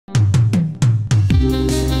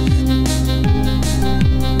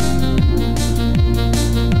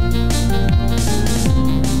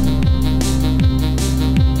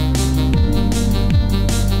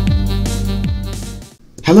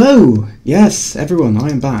Hello! Yes, everyone, I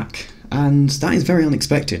am back. And that is very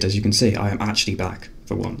unexpected, as you can see. I am actually back,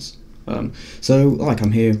 for once. So,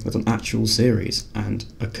 I'm here with an actual series and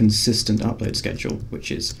a consistent upload schedule, which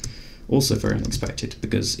is also very unexpected,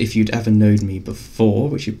 because if you'd ever known me before,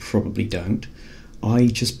 which you probably don't, I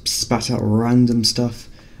just spat out random stuff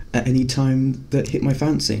at any time that hit my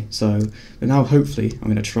fancy. But now hopefully I'm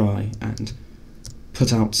going to try and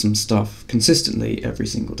put out some stuff consistently every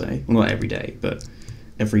single day. Well, not every day, but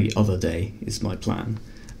every other day is my plan.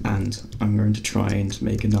 And I'm going to try and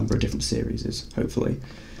make a number of different series, hopefully.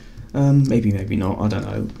 Maybe, maybe not, I don't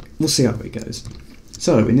know. We'll see how it goes.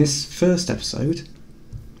 So, in this first episode,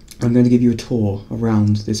 I'm going to give you a tour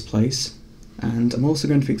around this place, and I'm also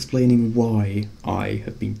going to be explaining why I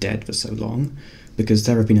have been dead for so long, because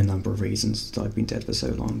there have been a number of reasons that I've been dead for so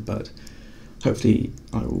long, but hopefully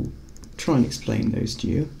I will try and explain those to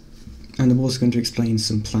you. And I'm also going to explain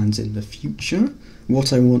some plans in the future,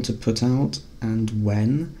 what I want to put out, and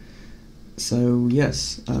when. So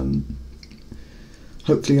yes,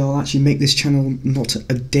 hopefully I'll actually make this channel not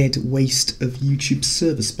a dead waste of YouTube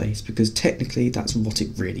server space, because technically that's what it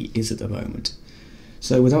really is at the moment.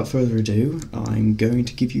 So without further ado, I'm going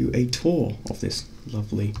to give you a tour of this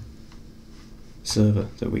lovely server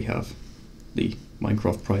that we have, the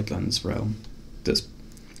Minecraft Pridelands realm, that's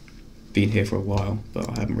been here for a while, but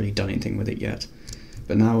I haven't really done anything with it yet.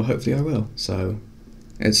 But now hopefully I will, so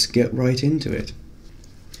let's get right into it.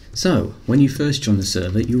 So, when you first join the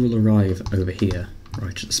server, you will arrive over here,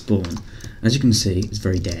 right at the spawn. As you can see, it's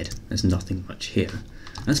very dead. There's nothing much here.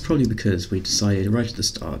 That's probably because we decided right at the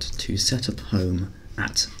start to set up home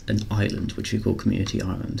at an island, which we call Community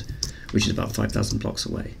Island, which is about 5,000 blocks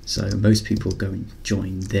away. So most people go and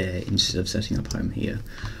join there instead of setting up home here.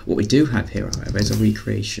 What we do have here, however, is a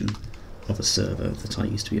recreation of a server that I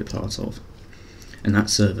used to be a part of. And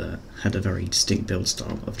that server had a very distinct build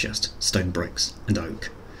style of just stone bricks and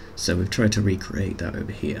oak. So we've tried to recreate that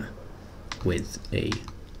over here with a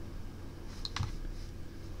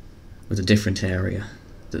different area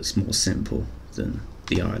that's more simple than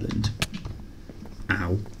the island.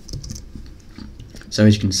 Ow. So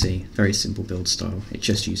as you can see, very simple build style. It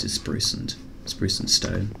just uses spruce and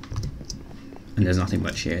stone. And there's nothing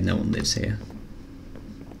much here, no one lives here.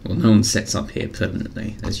 Well, no one sets up here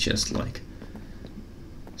permanently, there's just like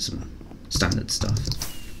some standard stuff.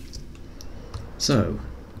 So,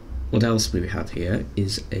 what else we have here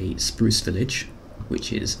is a spruce village,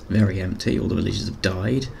 which is very empty. All the villagers have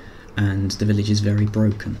died, and the village is very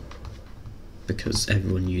broken, because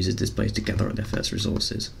everyone uses this place to gather up their first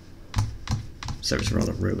resources. So it's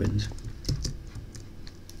rather ruined.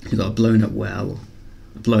 You've got a blown up well,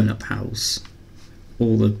 a blown up house,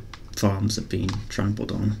 all the farms have been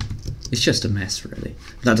trampled on. It's just a mess, really.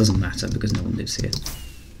 But that doesn't matter because no one lives here.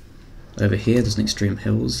 Over here there's an extreme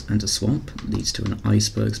hills and a swamp that leads to an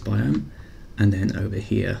icebergs biome, and then over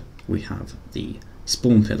here we have the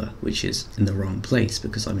spawn pillar, which is in the wrong place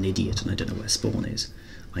because I'm an idiot and I don't know where spawn is.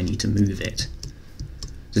 I need to move it.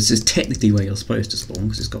 This is technically where you're supposed to spawn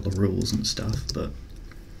because it's got the rules and stuff, but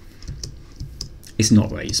it's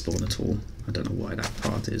not where you spawn at all. I don't know why that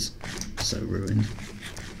part is so ruined.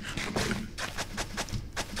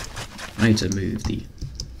 I need to move the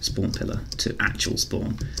spawn pillar to actual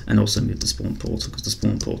spawn, and also move the spawn portal, because the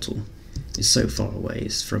spawn portal is so far away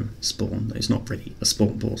from spawn that it's not really a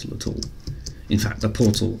spawn portal at all. In fact, the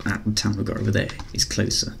portal at the town we've got over there is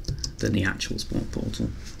closer than the actual spawn portal.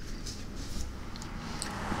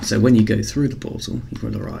 So when you go through the portal, you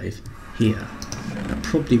will arrive here at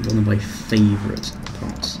probably one of my favourite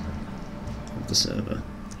parts of the server.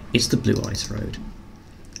 It's the Blue Ice Road,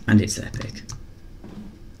 and it's epic.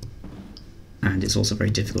 And it's also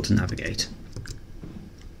very difficult to navigate.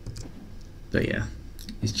 But yeah,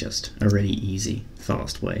 it's just a really easy,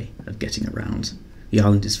 fast way of getting around. The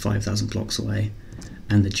island is 5,000 blocks away,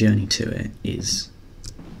 and the journey to it is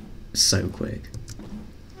so quick.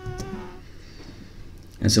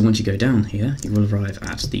 And so once you go down here, you will arrive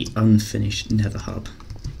at the unfinished Nether Hub,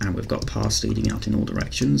 and we've got paths leading out in all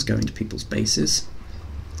directions, going to people's bases,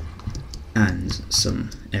 and some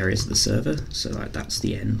areas of the server. So that's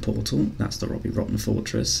the end portal, that's the Robbie Rotten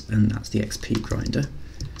Fortress, and that's the XP grinder,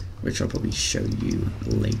 which I'll probably show you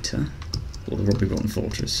later. Or the Robbie Rotten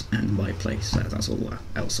Fortress and my place, that's all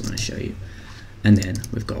else I'm going to show you. And then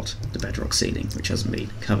we've got the bedrock ceiling, which hasn't been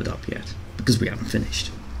covered up yet, because we haven't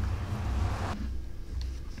finished.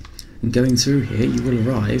 And going through here, you will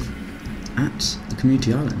arrive at the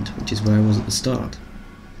Community Island, which is where I was at the start.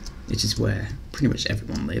 It is where pretty much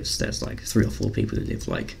everyone lives. There's like 3 or 4 people who live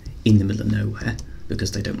like in the middle of nowhere,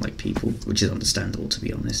 because they don't like people, which is understandable, to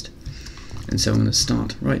be honest. And so I'm going to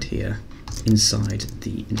start right here inside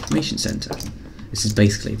the information centre. This is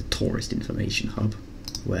basically the tourist information hub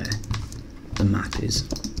where the map is.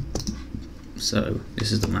 So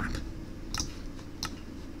this is the map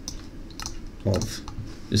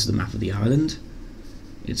of the island.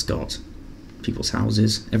 It's got people's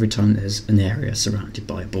houses. Every time there's an area surrounded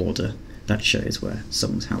by a border, that shows where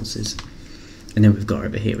someone's house is. And then we've got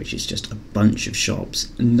over here, which is just a bunch of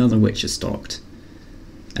shops, none of which are stocked.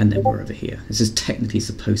 And then we're over here. This is technically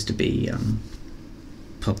supposed to be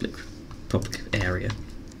public area.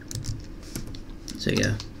 So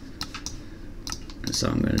yeah. And so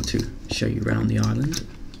I'm going to show you around the island.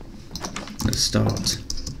 I'm going to start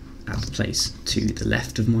at the place to the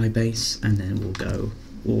left of my base, and then we'll go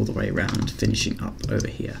all the way around, finishing up over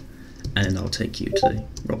here. And then I'll take you to the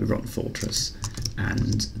Robbie Rotten Fortress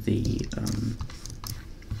and the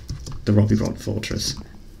Robbie Rotten Fortress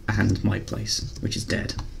and my place, which is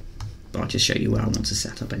dead. But I'll just show you where I want to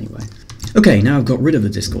set up anyway. Okay, now I've got rid of the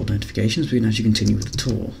Discord notifications, we can actually continue with the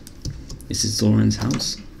tour. This is Zoran's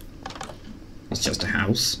house. It's just a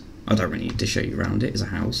house. I don't really need to show you around it. It's a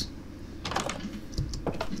house.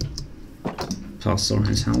 Past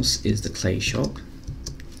Zoran's house is the clay shop,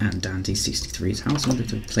 and Dandy's 63's house. I wonder if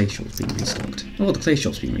the clay shop's being restocked. Oh, the clay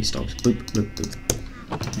shop's being restocked. Boop, boop, boop.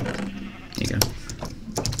 There you go.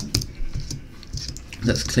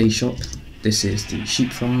 That's the clay shop. This is the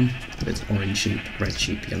sheep farm with orange sheep, red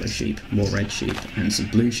sheep, yellow sheep, more red sheep, and some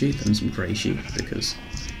blue sheep and some grey sheep, because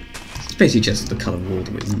it's basically just the colour wall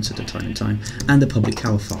that we wanted at time and time. And the public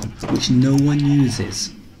cow farm, which no one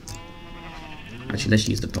uses. Actually, let's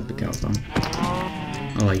use the public cow farm.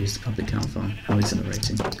 Oh, I used the public cow farm. How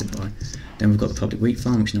exhilarating. Goodbye. Then we've got the public wheat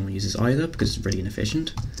farm, which no one uses either because it's really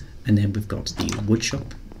inefficient. And then we've got the wood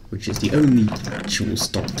shop, which is the only actual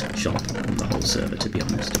stocked shop on the whole server, to be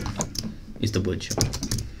honest, is the wood shop.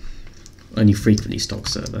 Only frequently stocked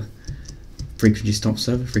server. Frequently stocked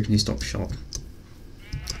server, frequently stocked shop.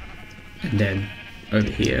 And then over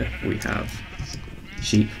here we have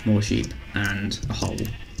sheep, more sheep, and a hole.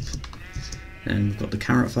 And we've got the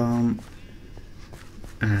carrot farm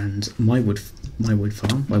and my wood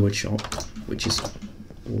farm, my wood shop, which is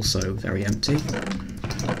also very empty and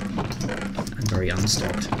very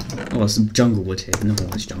unstocked. Oh, there's some jungle wood here. No one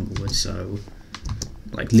wants jungle wood, so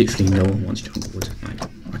like literally no one wants jungle wood. Like,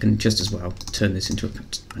 I can just as well turn this into a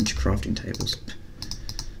bunch of crafting tables.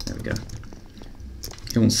 There we go.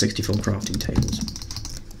 Who wants 64 crafting tables?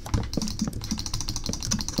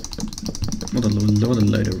 What a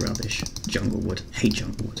load of rubbish. Jungle wood. Hate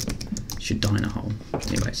jungle wood. Should die in a hole.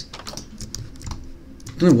 Anyways.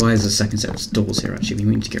 I don't know why there's a second set of doors here actually.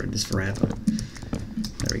 We need to get rid of this forever.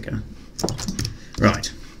 There we go.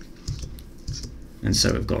 Right. And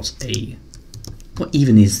so we've got a... What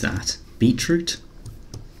even is that? Beetroot?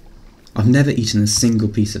 I've never eaten a single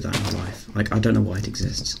piece of that in my life. Like, I don't know why it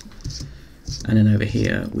exists. And then over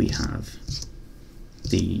here we have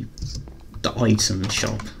the item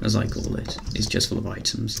shop, as I call it, is just full of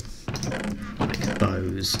items. Like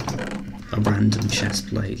bows, a random chest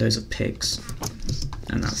plate, loads of picks,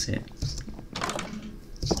 and that's it.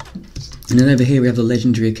 And then over here we have the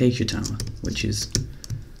legendary Acacia Tower, which is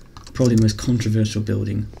probably the most controversial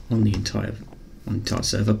building on the entire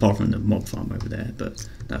server, apart from the mob farm over there, but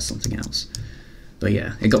that's something else. But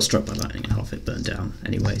yeah, it got struck by lightning and half it burned down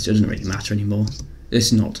anyway, so it doesn't really matter anymore.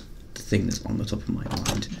 It's not the thing that's on the top of my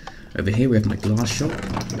mind. Over here we have my glass shop,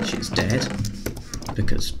 which is dead,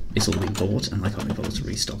 because it's all been bought and I can't be bothered to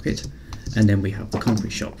restock it. And then we have the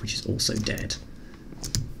concrete shop, which is also dead.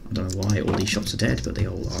 I don't know why all these shops are dead, but they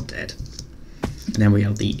all are dead. And then we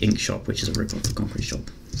have the ink shop, which is a rip-off of the concrete shop.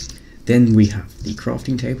 Then we have the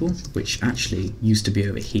crafting table, which actually used to be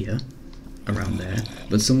over here, around there,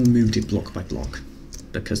 but someone moved it block by block,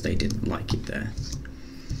 because they didn't like it there.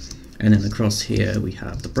 And then across here we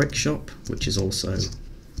have the brick shop, which is also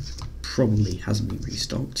probably hasn't been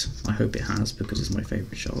restocked. I hope it has, because it's my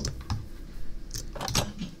favourite shop.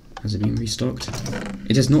 Has it been restocked?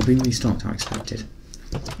 It has not been restocked, I expected.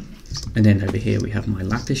 And then over here we have my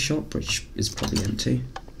lapis shop, which is probably empty.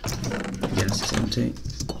 Yes, it's empty.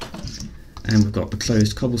 And we've got the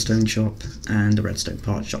closed cobblestone shop and the redstone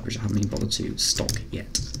part shop, which I haven't been bothered to stock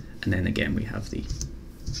yet. And then again we have the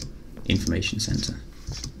information centre.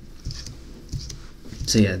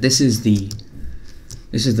 So yeah, this is the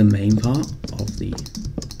main part of the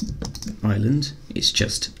island. It's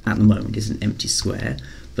just, at the moment, it's an empty square,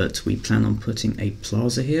 but we plan on putting a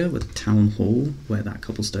plaza here with a town hall where that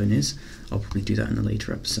cobblestone is. I'll probably do that in a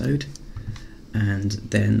later episode. And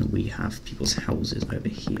then we have people's houses over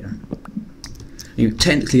here.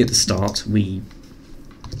 Technically at the start we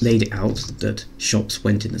laid it out that shops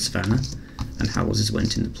went in the savannah and houses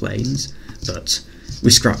went in the plains, but we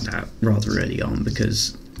scrapped that rather early on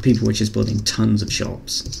because people were just building tons of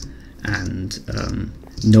shops, and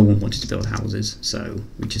no one wanted to build houses, so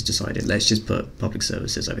we just decided let's just put public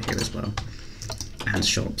services over here as well, and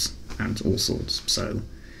shops and all sorts. So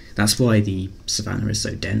that's why the savannah is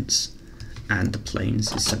so dense and the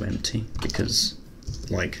plains is so empty, because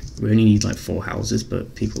like we only need like 4 houses,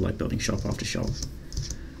 but people like building shop after shop.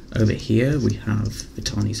 Over here we have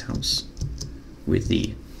Vitani's house with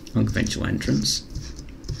the unconventional entrance.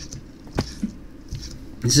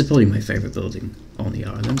 This is probably my favourite building on the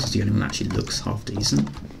island. It's the only one that actually looks half decent.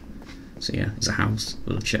 So yeah, it's a house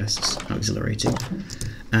full of chests, how exhilarating.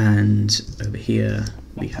 And over here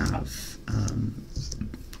we have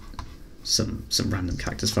some random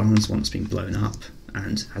cactus farms. One's been blown up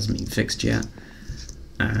and hasn't been fixed yet.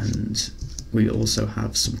 And we also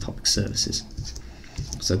have some public services.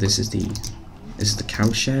 So this is the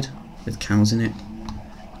cow shed with cows in it,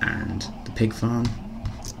 and the pig farm,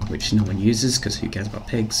 which no one uses because who cares about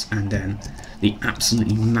pigs, and then the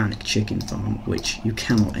absolutely manic chicken farm, which you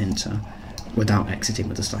cannot enter without exiting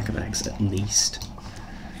with a stack of eggs at least.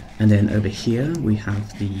 And then over here we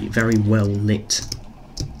have the very well lit,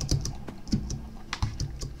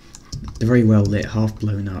 half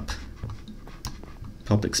blown up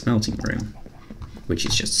public smelting room, which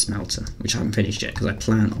is just a smelter, which I haven't finished yet because I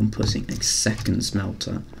plan on putting a second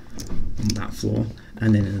smelter on that floor,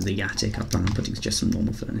 and then in the attic I plan on putting just some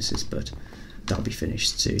normal furnaces, but that'll be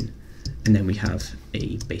finished soon. And then we have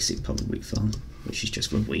a basic public wheat farm, which is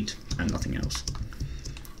just for wheat and nothing else.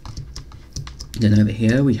 Then over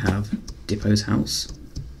here we have Dippo's house,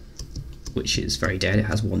 which is very dead. It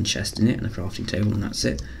has 1 chest in it and a crafting table, and that's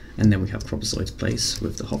it. And then we have Cropozoid's place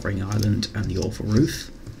with the hovering island and the awful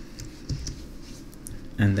roof.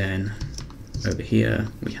 And then over here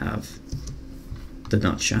we have the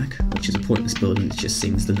nut shack, which is a pointless building that just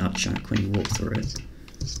sings the nut shack when you walk through it.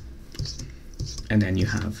 And then you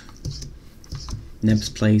have Neb's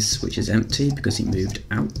place, which is empty because he moved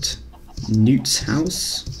out. Newt's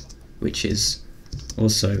house, which is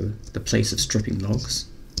also the place of stripping logs.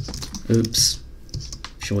 Oops,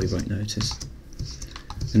 sure you won't notice.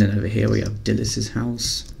 And then over here we have Dillis's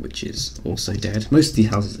house, which is also dead. Most of these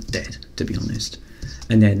houses are dead, to be honest.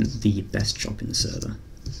 And then the best shop in the server,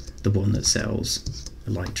 the one that sells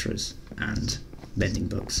elytras and bending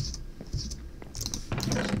books.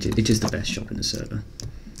 It is the best shop in the server.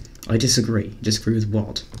 I disagree. Disagree with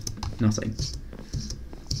what? Nothing.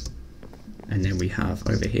 And then we have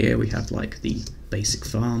over here, we have like the basic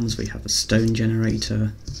farms, we have a stone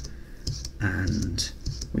generator, and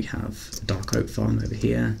we have a dark oak farm over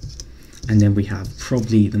here. And then we have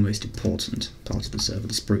probably the most important part of the server,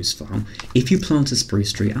 the spruce farm. If you plant a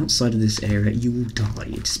spruce tree outside of this area, you will die.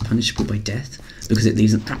 It is punishable by death because it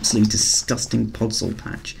leaves an absolutely disgusting podzol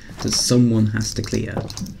patch that someone has to clear.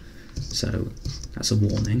 So that's a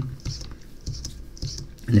warning.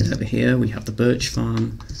 And then over here we have the birch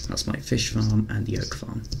farm, that's my fish farm, and the oak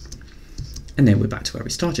farm. And then we're back to where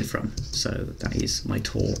we started from. So that is my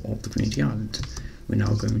tour of the community island. We're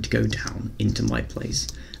now going to go down into my place.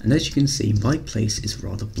 And as you can see, my place is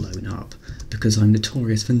rather blown up because I'm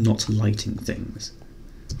notorious for not lighting things.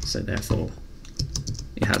 So therefore,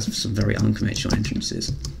 it has some very unconventional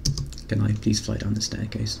entrances. Can I please fly down the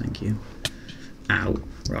staircase? Thank you. Ow.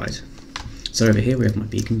 Right. So over here we have my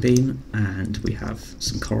beacon beam, and we have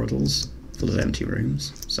some corridors full of empty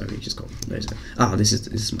rooms. So we just got loads of... Ah, this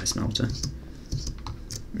is my smelter.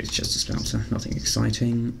 It's just a smelter, nothing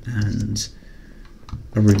exciting, and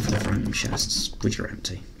a room full of random chests, which are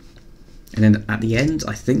empty. And then at the end,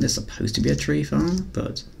 I think there's supposed to be a tree farm,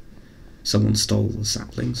 but someone stole the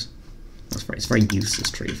saplings. It's a very useless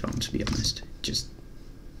tree farm, to be honest. It just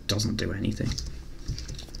doesn't do anything.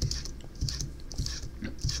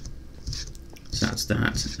 So that's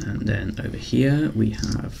that. And then over here we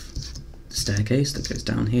have the staircase that goes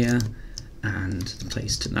down here, and the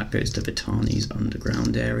place that goes to Vitani's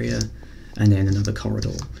underground area, and then another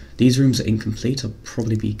corridor. These rooms are incomplete. I'll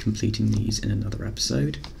probably be completing these in another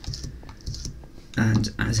episode. And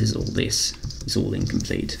as is all this, it's all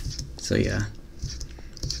incomplete. So yeah,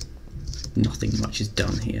 nothing much is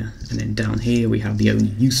done here. And then down here we have the only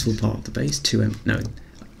useful part of the base.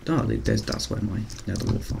 That's where my nether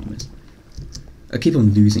wall farm is. I keep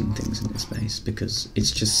on losing things in this base because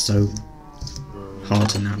it's just so hard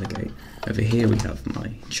to navigate. Over here we have my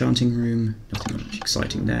enchanting room, nothing much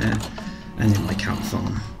exciting there, and then my cow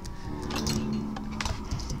farm,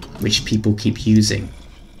 which people keep using.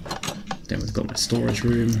 Then we've got my storage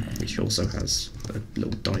room, which also has a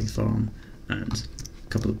little dye farm and a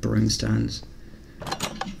couple of brewing stands,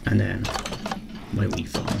 and then my wheat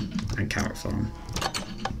farm and carrot farm.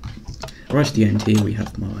 Right at the end here we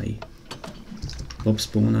have my mob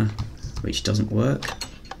spawner, which doesn't work,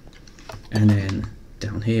 and then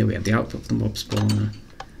down here we have the output of the mob spawner,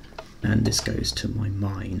 and this goes to my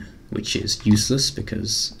mine, which is useless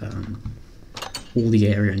because all the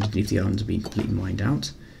area underneath the islands are being completely mined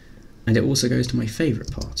out, and it also goes to my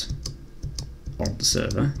favourite part of the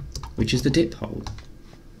server, which is the dip hole.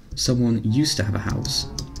 Someone used to have a house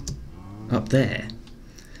up there,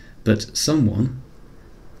 but someone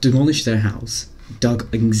demolished their house,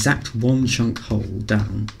 dug an exact one chunk hole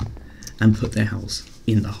down, and put their house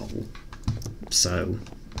in the hole. So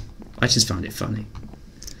I just found it funny.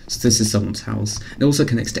 So this is someone's house. It also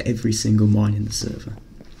connects to every single mine in the server.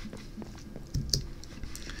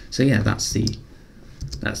 So yeah, that's the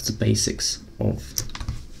basics of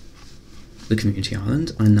the community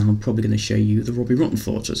island, and now I'm probably going to show you the Robbie Rotten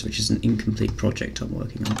Fortress, which is an incomplete project I'm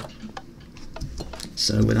working on.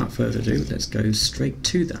 So without further ado, let's go straight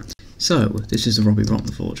to that. So this is the Robbie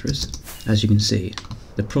Rotten Fortress. As you can see,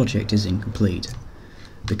 the project is incomplete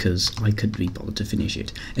because I couldn't be bothered to finish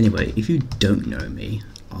it. Anyway, if you don't know me,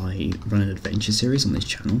 I run an adventure series on this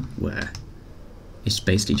channel where it's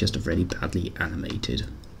basically just a really badly animated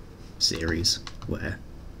series where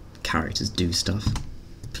characters do stuff,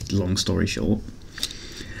 long story short.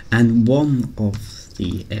 And one of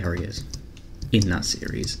the areas in that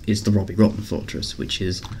series is the Robbie Rotten Fortress, which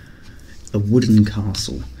is a wooden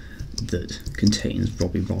castle that contains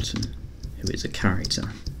Robbie Rotten, who is a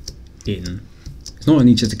character in... It's not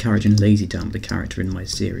only just a character in Lazy Town, but a character in my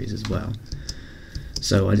series as well.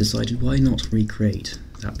 So I decided, why not recreate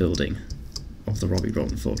that building of the Robbie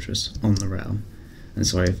Rotten Fortress on the realm? And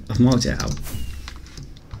so I've marked it out,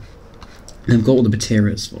 and I've got all the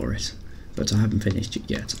materials for it, but I haven't finished it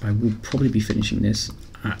yet. I will probably be finishing this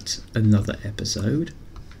at another episode,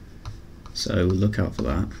 so look out for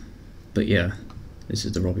that. But yeah, this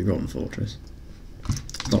is the Robbie Rotten Fortress.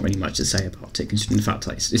 Not really much to say about it, considering the fact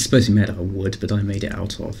that it's supposed to be made out of wood, but I made it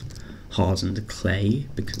out of hardened clay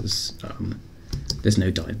because there's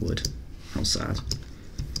no dyed wood. How sad.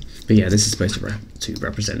 But yeah, this is supposed to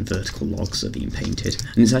represent vertical logs that are being painted,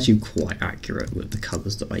 and it's actually quite accurate with the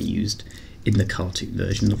colours that I used in the cartoon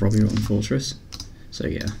version of Robbie Rotten Fortress. So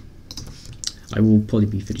yeah, I will probably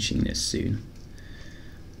be finishing this soon.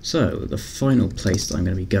 So the final place that I'm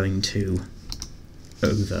going to be going to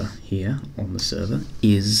over here on the server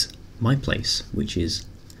is my place, which is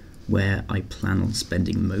where I plan on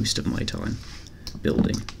spending most of my time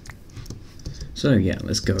building. So yeah,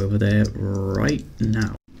 let's go over there right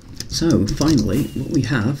now. So finally, what we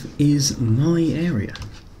have is my area.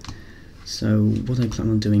 So what I plan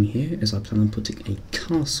on doing here is I plan on putting a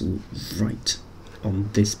castle right on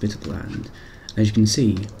this bit of land. As you can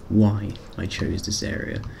see, why I chose this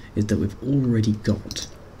area is that we've already got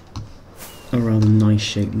a rather nice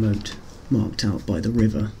shaped moat marked out by the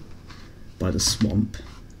river, by the swamp,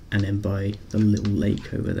 and then by the little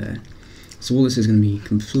lake over there. So all this is going to be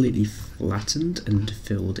completely flattened and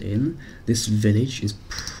filled in. This village is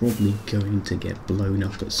probably going to get blown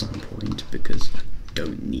up at some point because I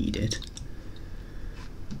don't need it.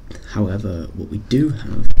 However, what we do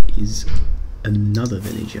have is another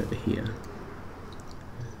village over here,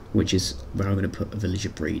 which is where I'm going to put a villager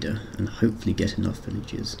breeder and hopefully get enough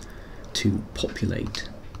villagers to populate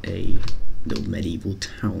a little medieval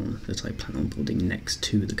town that I plan on building next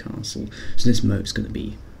to the castle. So this moat's going to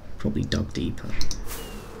be probably dug deeper,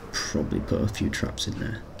 probably put a few traps in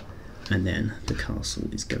there, and then the castle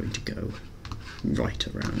is going to go right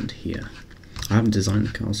around here. I haven't designed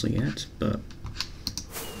the castle yet, but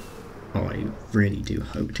I really do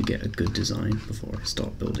hope to get a good design before I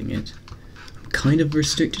start building it. I'm kind of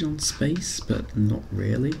restricted on space, but not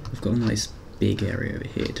really. I've got a nice big area over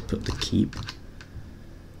here to put the keep,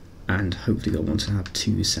 and hopefully I'll want to have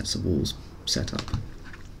 2 sets of walls set up.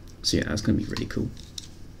 So yeah, that's going to be really cool.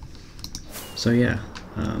 So yeah,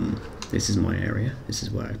 this is my area. This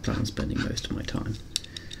is where I plan on spending most of my time.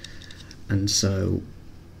 And so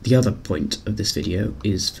the other point of this video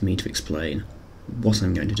is for me to explain what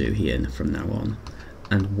I'm going to do here from now on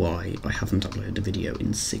and why I haven't uploaded a video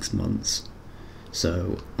in 6 months.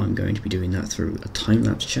 So I'm going to be doing that through a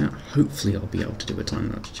time-lapse chat. Hopefully I'll be able to do a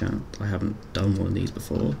time-lapse chat. I haven't done one of these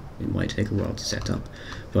before. It might take a while to set up,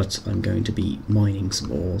 but I'm going to be mining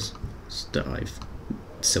some ores that I've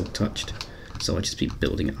silk touched. So I'll just be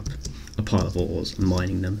building up a pile of ores and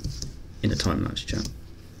mining them in a time-lapse chat,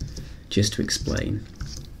 just to explain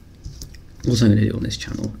what I'm going to do on this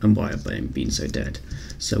channel and why I've been so dead.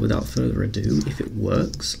 So without further ado, if it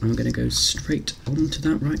works, I'm going to go straight on to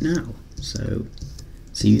that right now. So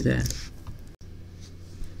see you there.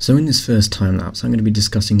 So in this first time-lapse, I'm going to be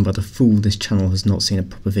discussing why the fool this channel has not seen a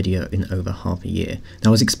proper video in over half a year. Now,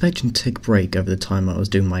 I was expecting to take a break over the time I was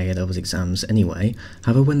doing my A-levels exams anyway.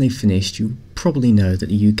 However, when they finished, you probably know that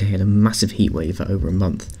the UK had a massive heatwave for over a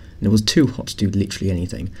month, and it was too hot to do literally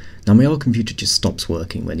anything. Now, my old computer just stops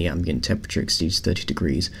working when the ambient temperature exceeds 30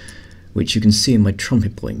 degrees, which you can see in my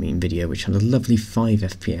trumpet boy meme video, which had a lovely 5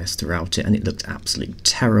 FPS throughout it, and it looked absolutely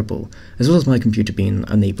terrible. As well as my computer being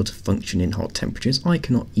unable to function in hot temperatures, I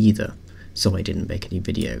cannot either, so I didn't make any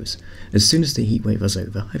videos. As soon as the heatwave was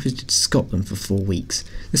over, I visited Scotland for 4 weeks.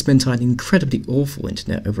 This meant I had incredibly awful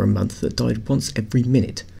internet over a month that died once every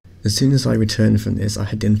minute. As soon as I returned from this, I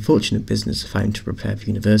had the unfortunate business of having to prepare for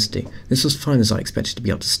university. This was fine as I expected to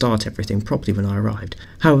be able to start everything properly when I arrived.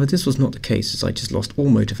 However, this was not the case as I just lost all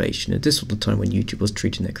motivation, and this was the time when YouTube was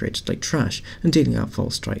treating their creators like trash and dealing out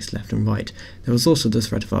false strikes left and right. There was also the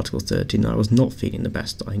threat of Article 30, and I was not feeling the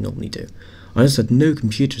best that I normally do. I also had no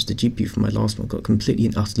computer as the GPU from my last one got completely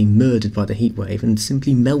and utterly murdered by the heatwave and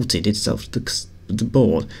simply melted itself to the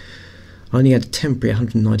board. I only had a temporary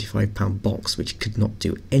 £195 box which could not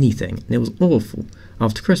do anything, and it was awful.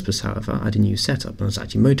 After Christmas, however, I had a new setup and was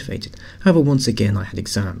actually motivated. However, once again I had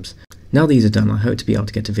exams. Now these are done, I hope to be able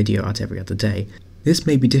to get a video out every other day. This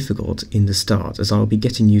may be difficult in the start as I will be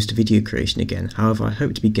getting used to video creation again. However, I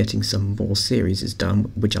hope to be getting some more series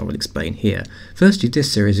done, which I will explain here. Firstly, this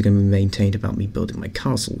series is going to be maintained about me building my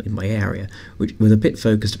castle in my area, with a bit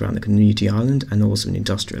focused around the community island and also an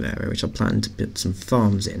industrial area which I plan to put some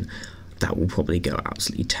farms in. That will probably go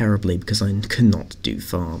absolutely terribly because I cannot do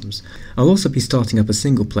farms. I'll also be starting up a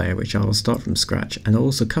single player which I will start from scratch, and I'll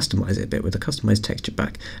also customise it a bit with a customised texture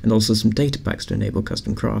pack and also some data packs to enable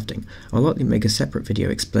custom crafting. I'll likely make a separate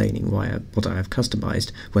video explaining what I have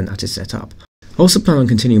customised when that is set up. I also plan on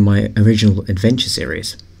continuing my original adventure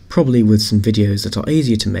series, probably with some videos that are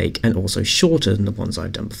easier to make and also shorter than the ones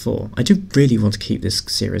I've done before. I do really want to keep this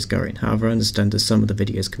series going, however I understand that some of the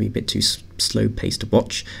videos can be a bit too slow paced to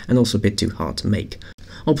watch and also a bit too hard to make.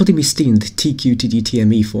 I'll probably be stealing the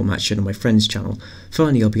TQTDTME format shown on my friend's channel.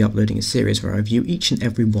 Finally, I'll be uploading a series where I review each and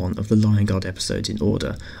every one of the Lion Guard episodes in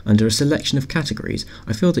order, under a selection of categories.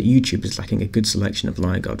 I feel that YouTube is lacking a good selection of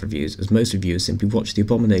Lion Guard reviews, as most reviewers simply watched the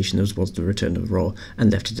abomination as was the Return of Raw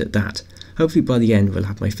and left it at that. Hopefully by the end we'll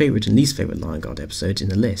have my favourite and least favourite Lion Guard episodes in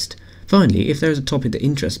the list. Finally, if there is a topic that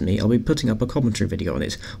interests me, I'll be putting up a commentary video on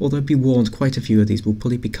it, although be warned quite a few of these will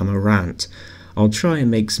probably become a rant. I'll try and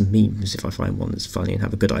make some memes if I find one that's funny and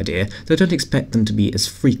have a good idea, though I don't expect them to be as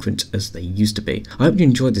frequent as they used to be. I hope you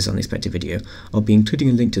enjoyed this unexpected video. I'll be including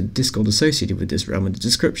a link to the Discord associated with this realm in the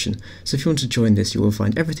description, so if you want to join this you will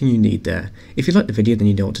find everything you need there. If you liked the video then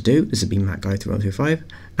you know what to do. This has been MacGuy3135,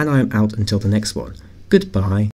 and I am out until the next one. Goodbye.